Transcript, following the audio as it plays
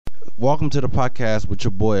Welcome to the podcast with your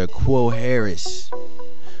boy Aquil Harris.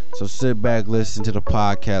 So sit back, listen to the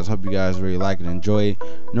podcast. Hope you guys really like it and enjoy it.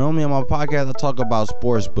 Normally on my podcast I talk about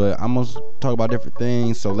sports, but I'm gonna talk about different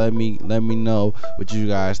things. So let me know what you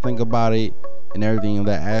guys think about it and everything in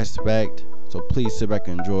that aspect. So please sit back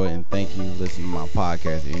and enjoy it, and thank you for listening to my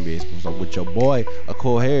podcast, NBA Sports Talk with your boy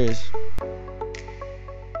Aquil Harris.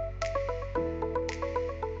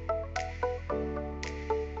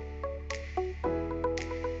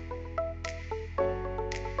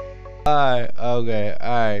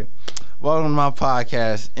 Alright. Welcome to my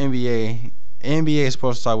podcast, NBA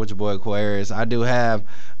Sports Talk with your boy Aquil Harris. I do have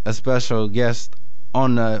a special guest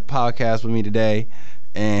on the podcast with me today,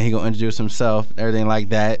 and he gonna introduce himself and everything like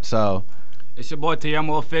that. So it's your boy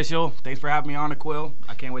Tiamo Official. Thanks for having me on, Aquil.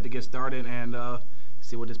 I can't wait to get started and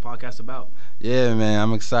see what this podcast is about. Yeah, man,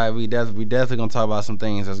 I'm excited. We definitely gonna talk about some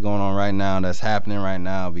things that's going on right now, that's happening right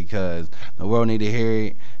now, because the world need to hear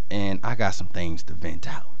it, and I got some things to vent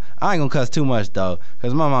out. I ain't gonna cuss too much though,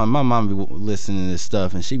 cause my mom be listening to this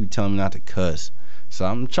stuff and she be telling me not to cuss. So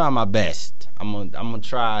I'm trying my best. I'm gonna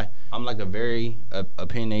try. I'm like a very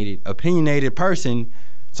opinionated person,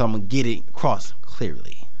 so I'm gonna get it across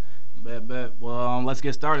clearly. Bet. Well, let's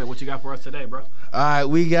get started. What you got for us today, bro? All right,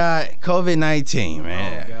 we got COVID-19,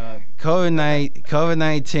 man. Oh God.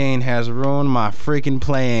 COVID-19 has ruined my freaking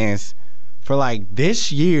plans for like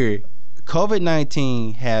this year.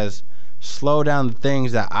 COVID-19 has slow down the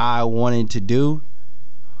things that I wanted to do.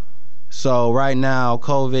 So right now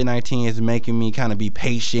COVID-19 is making me kind of be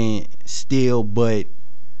patient still, but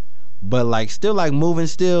like still like moving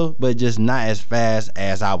still, but just not as fast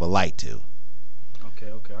as I would like to.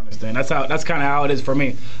 Okay, I understand. That's kind of how it is for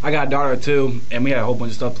me. I got a daughter too, and we had a whole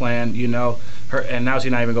bunch of stuff planned, her, and now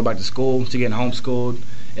she's not even going back to school. She's getting homeschooled,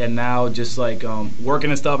 and now just like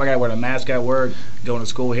working and stuff. I got to wear a mask at work, going to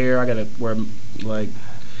school here. I got to wear like,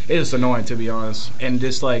 it's just annoying, to be honest. And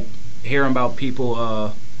just like hearing about people,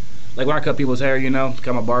 like when I cut people's hair,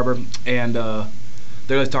 become a barber, and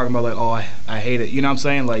they're just talking about like, oh, I hate it. You know what I'm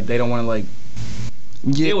saying? Like they don't want to like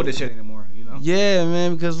deal with this shit anymore. Yeah,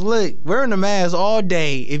 man. Because look, wearing a mask all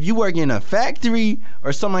day. If you work in a factory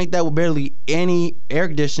or something like that with barely any air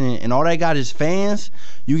conditioning and all they got is fans,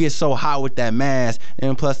 you get so hot with that mask,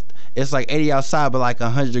 and plus it's like 80 outside, but like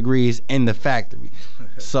 100 degrees in the factory.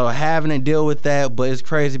 So having to deal with that, but it's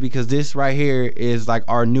crazy because this right here is like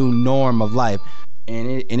our new norm of life,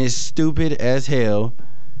 and it's stupid as hell.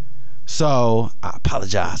 So I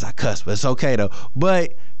apologize, I cuss, but it's okay though.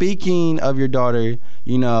 But speaking of your daughter,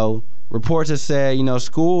 reports have said,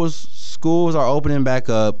 schools are opening back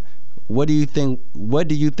up. What do you think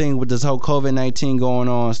with this whole COVID-19 going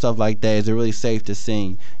on and stuff like that? Is it really safe to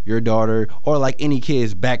send your daughter or like any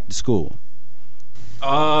kids back to school?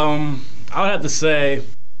 I would have to say, it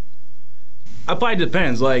probably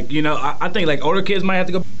depends. Like, I think like older kids might have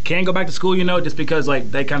to can go back to school, just because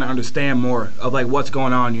like they kind of understand more of like what's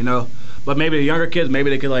going on, But maybe the younger kids, maybe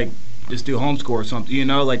they could like just do homeschool or something,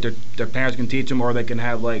 like their parents can teach them, or they can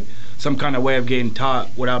have like some kind of way of getting taught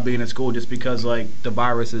without being in school, just because like the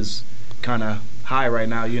virus is kind of high right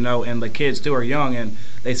now, and the kids too are young, and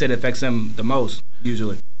they said it affects them the most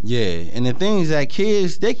usually. Yeah, and the thing is that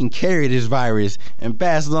kids, they can carry this virus and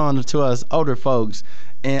pass it on to us older folks.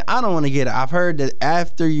 And I don't want to get it. I've heard that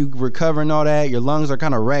after you recover and all that, your lungs are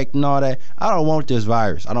kind of wrecked and all that. I don't want this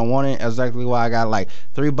virus. I don't want it. Exactly why I got like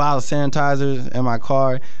 3 bottles of sanitizers in my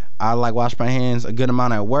car. I like wash my hands a good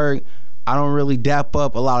amount at work. I don't really dap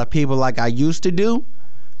up a lot of people like I used to do,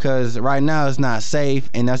 because right now it's not safe,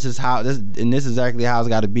 and that's just how this is exactly how it's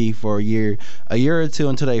got to be for a year or two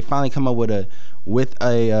until they finally come up with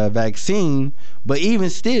a vaccine. But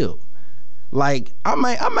even still, like I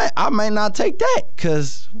might not take that,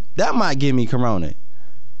 because that might give me corona,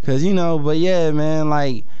 because but yeah, man,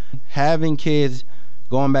 like having kids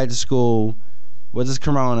going back to school with this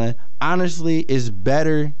corona, honestly, is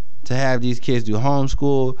better to have these kids do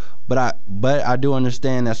homeschool, but I do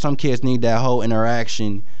understand that some kids need that whole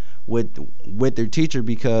interaction with their teacher,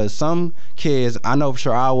 because some kids, I know for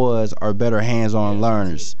sure are better hands-on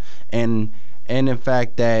learners, and the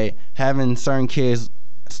fact that having certain kids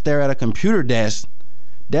stare at a computer desk,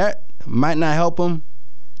 that might not help them,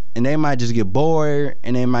 and they might just get bored,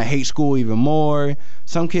 and they might hate school even more.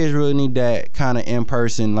 Some kids really need that kind of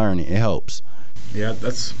in-person learning. It helps. Yeah,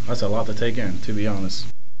 that's a lot to take in, to be honest.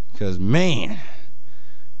 Because man,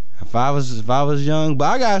 if I was young, but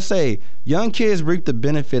I gotta say, young kids reap the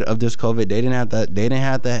benefit of this COVID. They didn't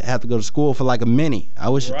have to have to go to school for like a minute. I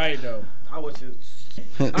wish. Right though, I wish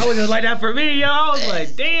I was just like that for me, yo. I was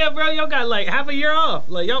like, damn, bro, y'all got like half a year off.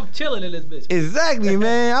 Like, y'all chilling in this bitch. Exactly,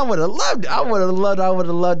 man. I would have loved it. I would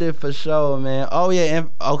have loved it for sure, man. Oh yeah,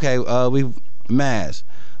 and okay, we masks.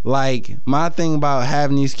 Like, my thing about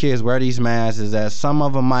having these kids wear these masks is that some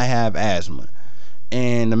of them might have asthma,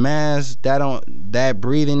 and the mask that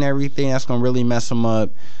breathing and everything, that's gonna really mess them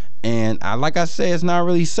up. And like I said, it's not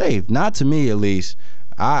really safe, not to me at least.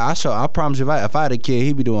 I promise you, if I had a kid,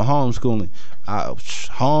 he'd be doing homeschooling.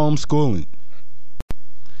 Homeschooling.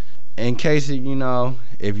 In case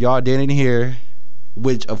if y'all didn't hear,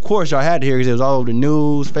 which of course y'all had to hear because it was all over the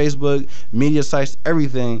news, Facebook, media sites,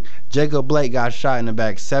 everything. Jacob Blake got shot in the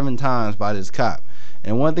back 7 times by this cop.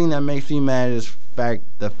 And one thing that makes me mad is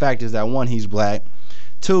the fact is that, one, he's black.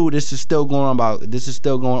 2, this is still going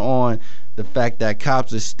on. The fact that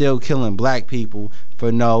cops are still killing black people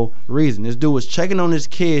for no reason. This dude was checking on his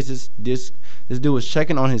kids. This dude was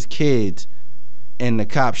checking on his kids, and the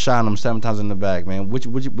cop shot him 7 times in the back. Man, what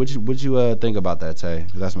you think about that, Tay?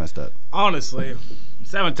 That's messed up. Honestly,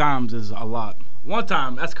 7 times is a lot. 1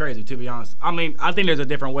 time, that's crazy, to be honest. I mean, I think there's a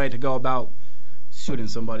different way to go about shooting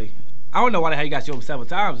somebody. I don't know why the hell you got shot 7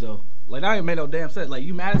 times though. Like, that ain't made no damn sense. Like,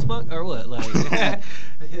 you mad as fuck or what? Like,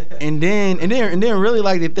 and then really,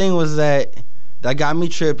 like, the thing was that got me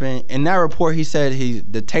tripping. In that report, he said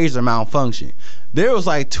the taser malfunctioned. There was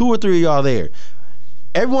like 2 or 3 of y'all there.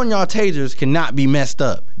 Every one of y'all tasers cannot be messed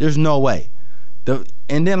up. There's no way.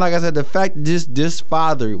 And then, like I said, the fact that this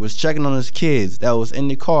father was checking on his kids that was in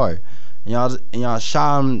the car, and y'all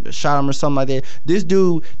shot him or something like that. This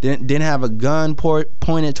dude didn't have a gun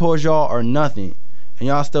pointed towards y'all or nothing, and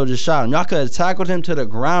y'all still just shot him. Y'all could have tackled him to the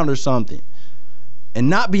ground or something, and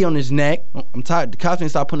not be on his neck. I'm tired. The cops need to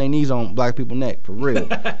stop putting their knees on black people's neck, for real.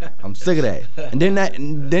 I'm sick of that. And then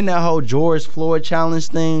that whole George Floyd challenge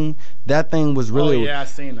thing, that thing was really. Oh yeah, I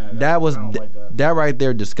seen that. That right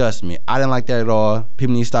there disgusts me. I didn't like that at all.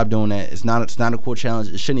 People need to stop doing that. It's not a cool challenge.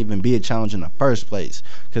 It shouldn't even be a challenge in the first place.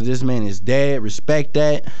 Because this man is dead. Respect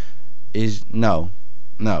that. No.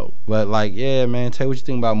 But like, yeah, man. Tell me what you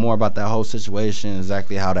think about that whole situation.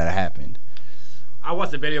 Exactly how that happened. I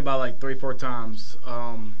watched the video about like 3-4 times.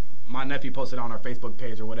 My nephew posted it on our Facebook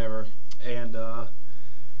page or whatever, and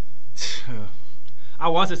I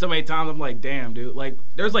watched it so many times. I'm like, damn, dude. Like,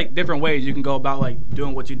 there's like different ways you can go about like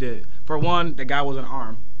doing what you did. For one, the guy wasn't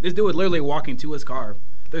armed. This dude was literally walking to his car.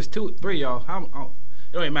 There's 2, 3 y'all. It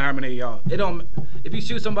don't even matter how many of y'all. It don't. If you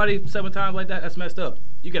shoot somebody 7 times like that, that's messed up.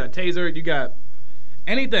 You got a taser. You got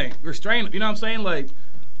anything. Restrain. You know what I'm saying? Like,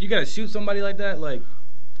 you gotta shoot somebody like that. Like,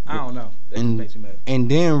 I don't know. That makes me mad. And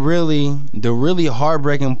then the really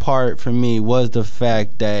heartbreaking part for me was the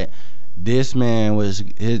fact that this man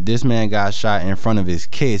got shot in front of his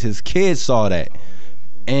kids. His kids saw that.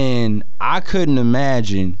 And I couldn't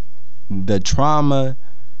imagine the trauma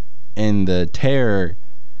and the terror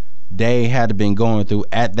they had to been going through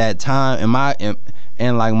at that time. And my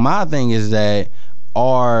thing is that,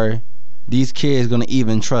 are these kids gonna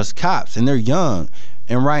even trust cops? And they're young.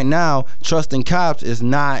 And right now, trusting cops is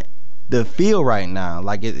not the feel right now.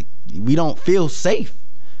 Like, we don't feel safe.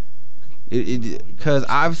 Because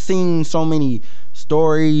I've seen so many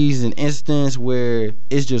stories and instances where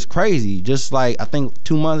it's just crazy. Just like, I think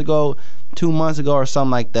 2 months ago or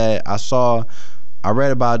something like that, I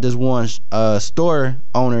read about this one store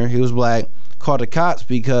owner. He was black, called the cops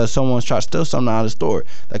because someone was trying to steal something out of the store.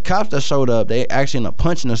 The cops that showed up, they actually ended up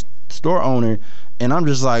punching the store owner. And I'm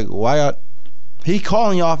just like, why y'all? He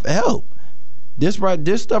calling y'all for help. This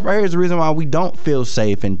stuff right here is the reason why we don't feel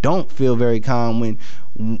safe and don't feel very calm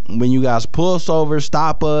when you guys pull us over,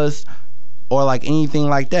 stop us, or like anything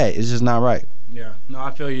like that. It's just not right. Yeah, no, I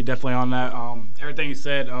feel you definitely on that. Everything you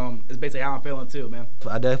said is basically how I'm feeling too, man.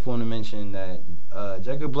 I definitely want to mention that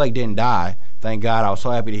Jacob Blake didn't die. Thank God. I was so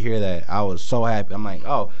happy to hear that. I was so happy. I'm like,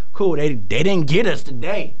 oh, cool. They didn't get us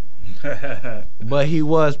today. But he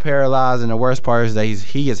was paralyzed, and the worst part is that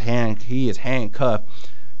he is handcuffed.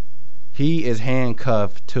 He is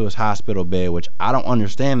handcuffed to his hospital bed, which I don't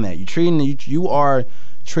understand that. You are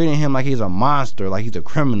treating him like he's a monster, like he's a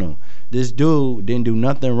criminal. This dude didn't do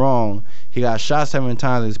nothing wrong. He got shot 7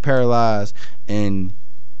 times. He's paralyzed, and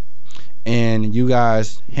you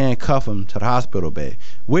guys handcuff him to the hospital bed.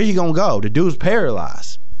 Where you gonna go? The dude's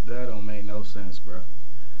paralyzed. That don't make no sense, bro.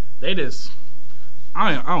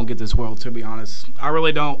 I don't get this world, to be honest. I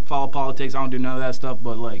really don't follow politics. I don't do none of that stuff.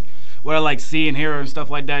 But like, what I like see and hear and stuff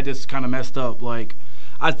like that just kind of messed up. Like,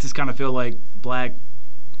 I just kind of feel like the black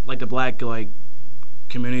like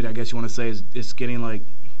community, I guess you want to say, is getting like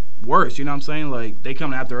worse. You know what I'm saying? Like, they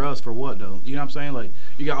coming after us for what though? You know what I'm saying? Like,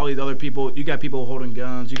 you got all these other people. You got people holding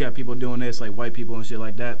guns. You got people doing this, like white people and shit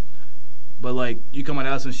like that. But like you come at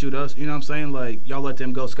us and shoot us, you know what I'm saying? Like y'all let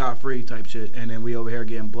them go scot free type shit, and then we over here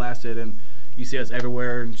getting blasted, and you see us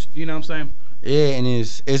everywhere, and you know what I'm saying? Yeah, and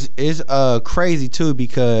it's crazy too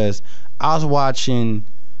because I was watching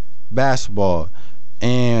basketball,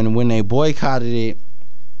 and when they boycotted it,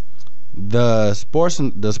 the sports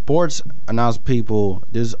announce people.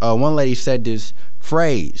 This one lady said this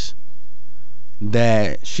phrase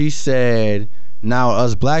that she said, now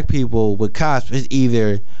us black people with cops is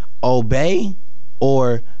either obey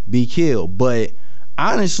or be killed. But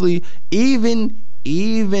honestly, even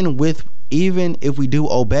if we do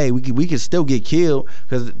obey, we can still get killed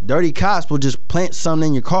because dirty cops will just plant something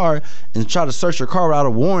in your car and try to search your car without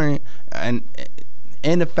a warrant. And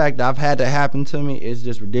the fact that I've had that happen to me is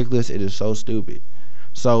just ridiculous. It is so stupid.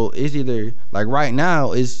 So it's either like right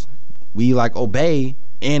now is we like obey,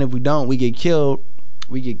 and if we don't, we get killed.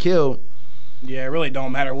 Yeah, it really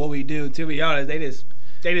don't matter what we do. To be honest, they just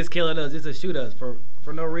killing us just to shoot us for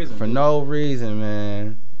no reason. For no reason,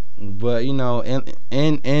 man. But you know,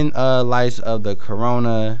 in lights of the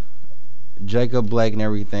corona, Jacob Blake and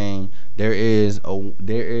everything, there is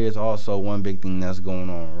also one big thing that's going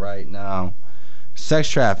on right now: sex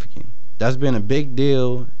trafficking. That's been a big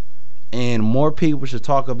deal, and more people should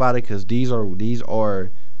talk about it because these are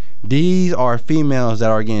females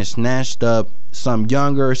that are getting snatched up. Some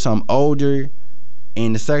younger, some older,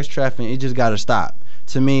 and the sex trafficking. It just gotta stop.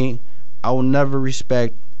 To me, I will never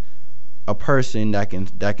respect a person that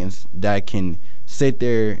can sit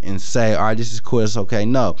there and say, all right, this is cool, it's okay.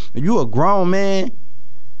 No, if you a grown man,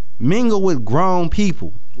 mingle with grown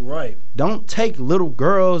people. Right. Don't take little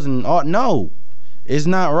girls and all. No, it's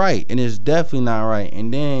not right, and it's definitely not right.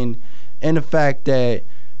 And then, and the fact that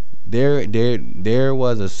there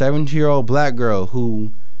was a 17-year-old black girl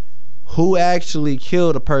who actually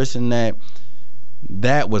killed a person that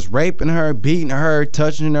was raping her, beating her,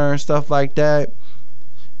 touching her, and stuff like that.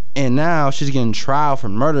 And now she's getting trial for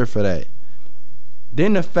murder for that.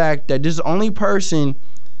 Then the fact that this is the only person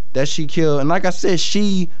that she killed, and like I said,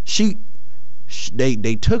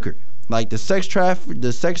 they took her. Like the sex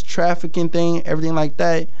trafficking thing, everything like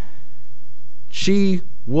that. She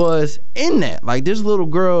was in that. Like this little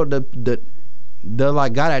girl, the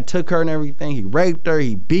like guy that took her and everything, he raped her,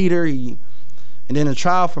 he beat her, and then a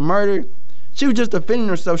trial for murder. She was just defending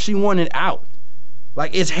herself. She wanted out.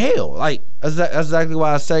 Like it's hell. Like that's exactly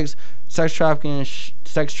why sex trafficking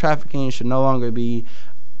should no longer be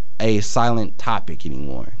a silent topic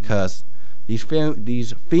anymore. Cause these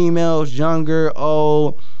females, younger,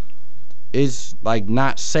 old, it's like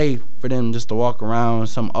not safe for them just to walk around.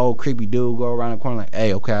 Some old creepy dude go around the corner like,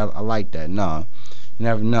 hey, okay, I like that. No, you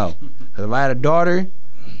never know. Cause if I had a daughter,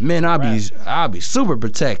 man, I'll be super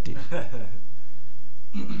protective.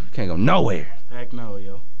 Can't go nowhere. Heck no,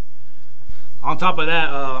 yo. On top of that,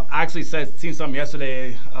 I actually seen something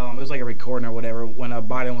yesterday. It was like a recording or whatever when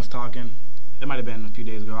Biden was talking. It might have been a few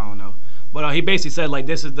days ago. I don't know. But he basically said like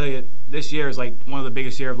this year is like one of the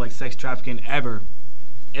biggest years of like sex trafficking ever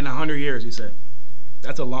in 100 years. He said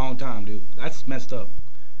that's a long time, dude. That's messed up.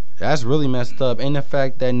 That's really messed up, and the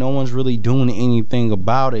fact that no one's really doing anything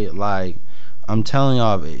about it. Like I'm telling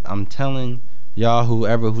y'all, who's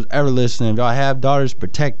ever listening, if y'all have daughters,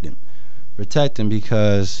 protect them,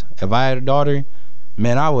 because if I had a daughter,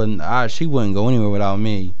 man, she wouldn't go anywhere without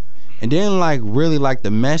me. And then like really like the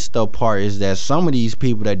messed up part is that some of these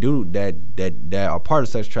people that are part of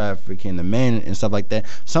sex trafficking, the men and stuff like that,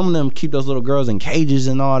 some of them keep those little girls in cages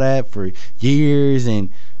and all that for years. And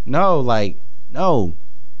no, like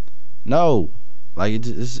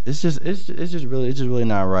it's just really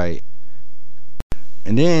not right.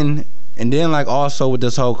 And then like also with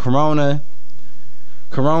this whole corona,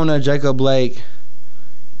 Jacob Blake,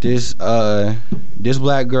 this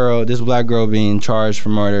black girl being charged for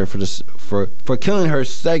murder for killing her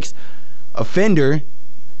sex offender.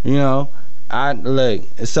 You know,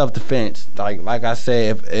 it's self-defense. Like I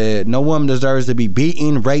said, if no woman deserves to be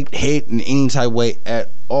beaten, raped, hit in any type of way at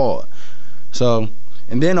all. So,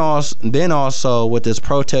 and then also with this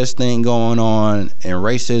protest thing going on and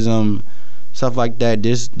racism, stuff like that,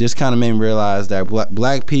 this kind of made me realize that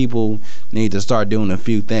black people need to start doing a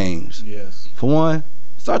few things. Yes. For one,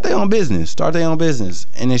 start their own business,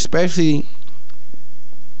 and especially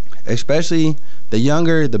the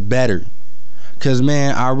younger, the better. Cause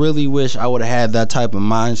man, I really wish I would have had that type of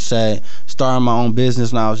mindset, starting my own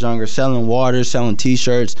business when I was younger, selling water, selling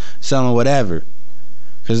T-shirts, selling whatever.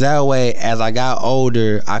 Cause that way, as I got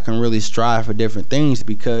older, I can really strive for different things.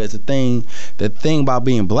 Because the thing about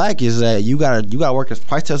being black is that you gotta work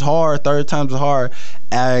twice as hard, 30 times as hard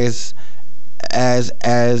as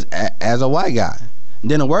a white guy.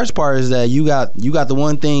 Then the worst part is that you got the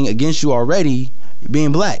one thing against you already,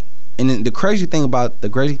 being black. And then the crazy thing about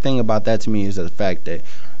that to me is the fact that,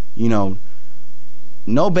 you know,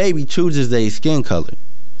 no baby chooses their skin color.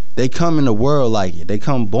 They come in the world like it. They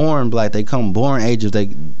come born black. They come born Asian.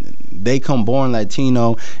 They come born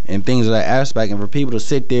Latino and things of that aspect. And for people to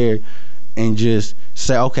sit there and just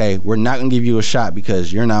say, okay, we're not gonna give you a shot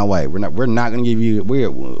because you're not white. We're not gonna give you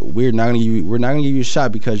a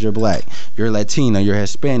shot because you're black. You're Latino. You're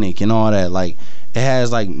Hispanic and all that. Like, it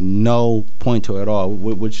has like no point to it at all.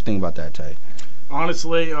 What you think about that, Tay?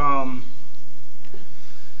 Honestly, I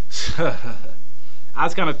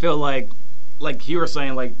just kind of feel like you were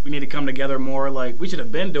saying, like, we need to come together more. Like, we should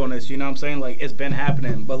have been doing this, you know what I'm saying? Like, it's been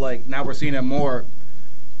happening, but like now we're seeing it more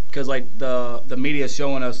because like the media is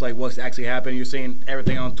showing us like what's actually happening. You're seeing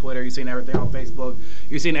everything on Twitter, you're seeing everything on Facebook,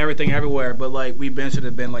 you're seeing everything everywhere. But like should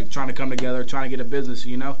have been like trying to come together, trying to get a business,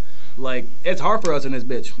 you know? Like, it's hard for us in this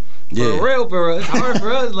bitch. Yeah. For real, for us. It's hard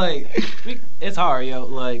for us. Like, it's hard, yo.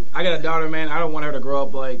 Like, I got a daughter, man. I don't want her to grow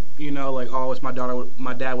up like, you know, like, oh, I wish my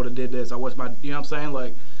dad would have did this. I wish you know what I'm saying?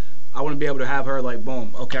 Like, I want to be able to have her like,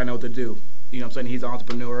 boom, okay, I know what to do. You know what I'm saying? He's an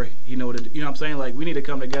entrepreneur. He know what to do. You know what I'm saying? Like, we need to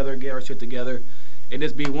come together, get our shit together, and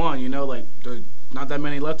just be one, you know? Like, there's not that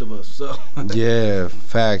many left of us, so. Yeah,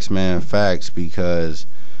 facts, man, facts, because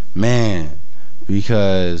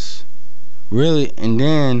really,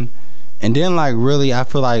 and then like really I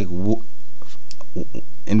feel like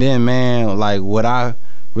and then, man, like what I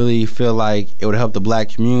really feel like it would help the black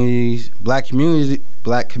communities, like you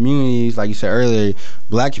said earlier,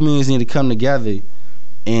 black communities need to come together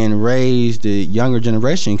and raise the younger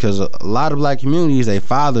generation, because a lot of black communities, their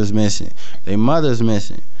fathers missing, their mothers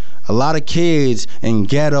missing. A lot of kids in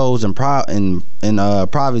ghettos and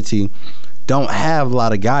poverty don't have a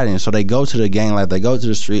lot of guidance, so they go to the gang life, they go to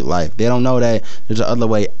the street life. They don't know that there's a other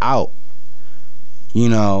way out, you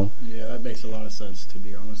know. Yeah, that makes a lot of sense, to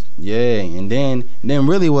be honest. Yeah, and then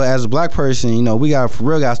really, well, as a black person, you know, we got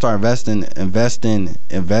to start investing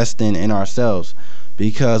in ourselves,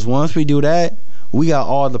 because once we do that, we got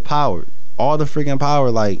all the freaking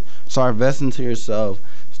power. Like, start investing to yourself.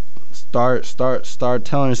 Start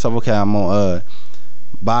telling yourself, okay, I'm gonna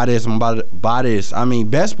buy this. I'm about to buy this. I mean,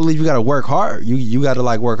 best believe you gotta work hard. You gotta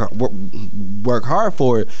like work hard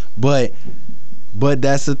for it. But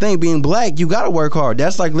that's the thing. Being black, you gotta work hard.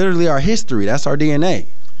 That's like literally our history. That's our DNA.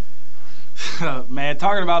 Man,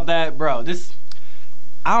 talking about that, bro.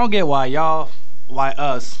 I don't get why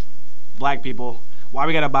us, black people, why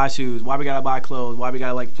we gotta buy shoes, why we gotta buy clothes, why we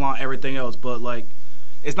gotta like flaunt everything else, but like,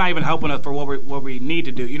 it's not even helping us for what we need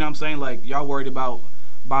to do. You know what I'm saying? Like, y'all worried about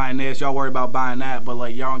buying this, y'all worried about buying that, but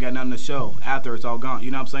like, y'all don't got nothing to show after it's all gone.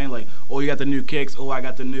 You know what I'm saying? Like, oh, you got the new kicks, oh, I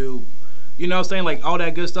got the new, you know what I'm saying? Like, all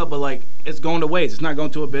that good stuff, but like, it's going to waste. It's not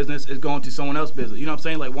going to a business, it's going to someone else's business. You know what I'm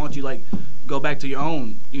saying? Like, why don't you like go back to your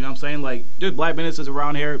own? You know what I'm saying? Like, there's black businesses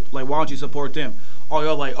around here, like, why don't you support them? Oh,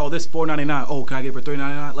 y'all like, oh, this is $4.99. Oh, can I get it for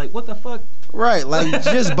 $3.99? Like, what the fuck? Right, like,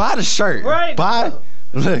 just buy the shirt. Right. Buy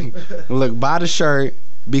the shirt,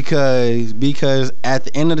 because at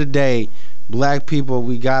the end of the day, black people,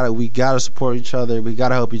 we gotta support each other. We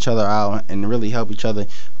gotta help each other out and really help each other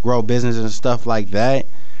grow businesses and stuff like that.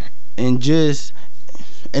 And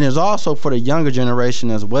it's also for the younger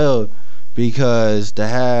generation as well, because to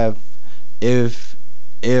have, if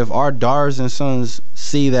our daughters and sons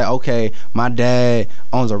see that, okay, my dad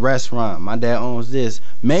owns a restaurant, my dad owns this,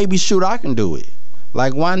 maybe shoot, I can do it.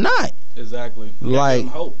 Like, why not? Exactly. Like,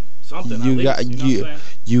 hope. Something. You have to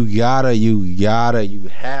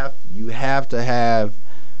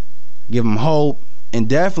give them hope, and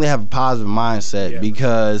definitely have a positive mindset. Yeah.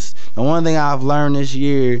 Because the one thing I've learned this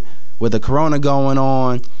year with the corona going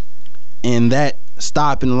on, and that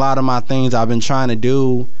stopping a lot of my things I've been trying to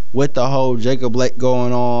do with the whole Jacob Blake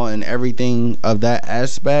going on and everything of that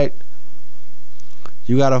aspect,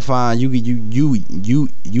 you gotta find you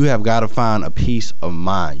have got to find a peace of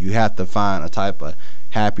mind. You have to find a type of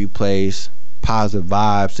happy place, positive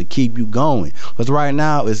vibes to keep you going. Because right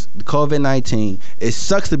now it's COVID-19. It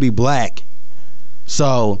sucks to be black.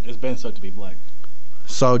 So it's been sucked to be black.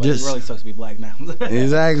 So but just it really sucks to be black now.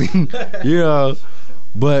 Exactly. You know,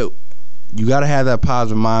 but you gotta have that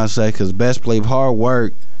positive mindset, because best believe hard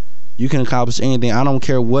work, you can accomplish anything. I don't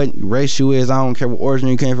care what race you is. I don't care what origin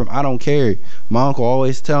you came from. I don't care. My uncle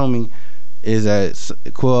always tell me is that,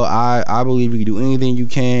 Quill, I believe you can do anything you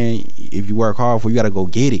can if you work hard for it. You gotta go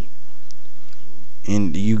get it,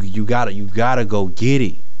 and you gotta go get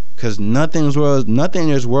it, because nothing in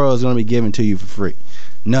this world is gonna be given to you for free.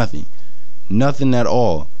 Nothing at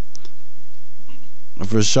all,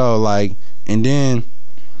 for sure. Like, and then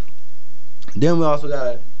we also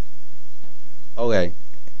gotta, okay,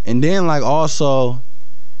 And then like also,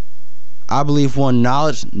 I believe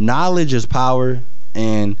knowledge is power,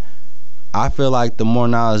 and I feel like the more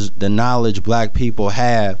knowledge black people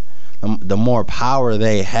have, the more power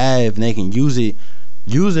they have, and they can use it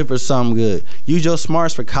for something good. Use your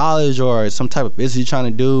smarts for college or some type of business you're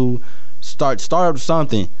trying to do. Start up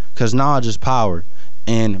something, because knowledge is power.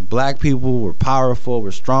 And black people were powerful,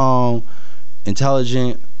 were strong,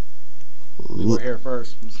 intelligent. We were here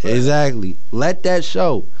first. Exactly. Let that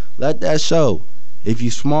show. If you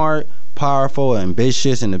smart, powerful,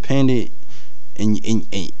 ambitious, independent, and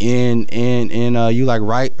you like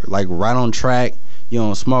right on track, you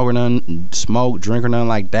don't smoke, drink or nothing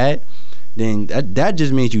like that, then that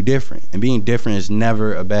just means you different. And being different is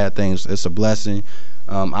never a bad thing. It's a blessing.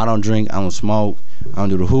 I don't drink, I don't smoke, I don't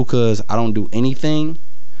do the hookahs, I don't do anything,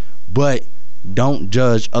 but don't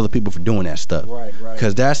judge other people for doing that stuff. Right.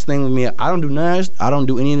 Because that's the thing with me. I don't do none. I don't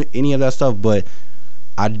do any of that stuff, but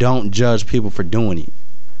I don't judge people for doing it.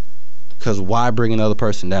 Because why bring another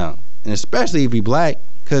person down? And especially if he black,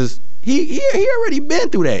 because he already been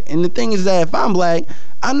through that. And the thing is that if I'm black,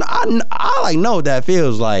 I like know what that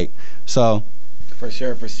feels like. So for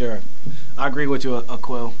sure. I agree with you,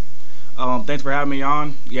 Aquil. Thanks for having me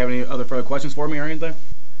on. You have any other further questions for me or anything?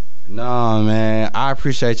 No, man. I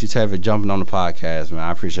appreciate you, Ted, for jumping on the podcast, man.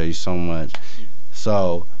 I appreciate you so much.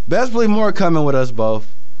 So best believe more coming with us both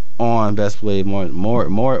on Best Believe.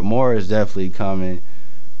 More is definitely coming.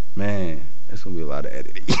 Man, it's gonna be a lot of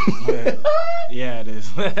editing. Yeah, it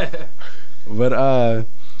is. But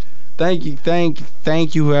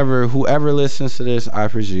thank you whoever listens to this. I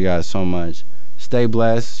appreciate you guys so much. Stay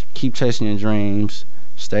blessed. Keep chasing your dreams.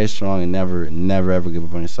 Stay strong and never ever give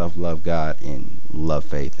up on yourself. Love God and love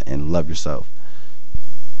faith and love yourself.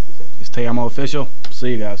 It's Tayamo Official.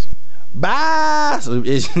 See you guys. Bye. So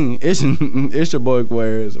it's your boy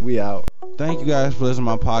Aquarius. We out. Thank you guys for listening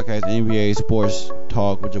to my podcast, NBA Sports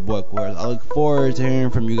Talk with your boy Aquarius. I look forward to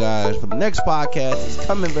hearing from you guys for the next podcast. It's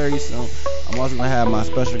coming very soon. I'm also gonna have my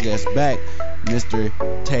special guest back, Mr.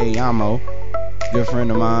 Tayamo, good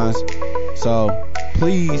friend of mine. So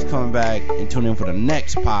please come back and tune in for the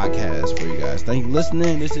next podcast for you guys. Thank you for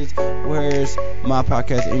listening. This is Where's My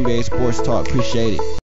Podcast, NBA Sports Talk. Appreciate it.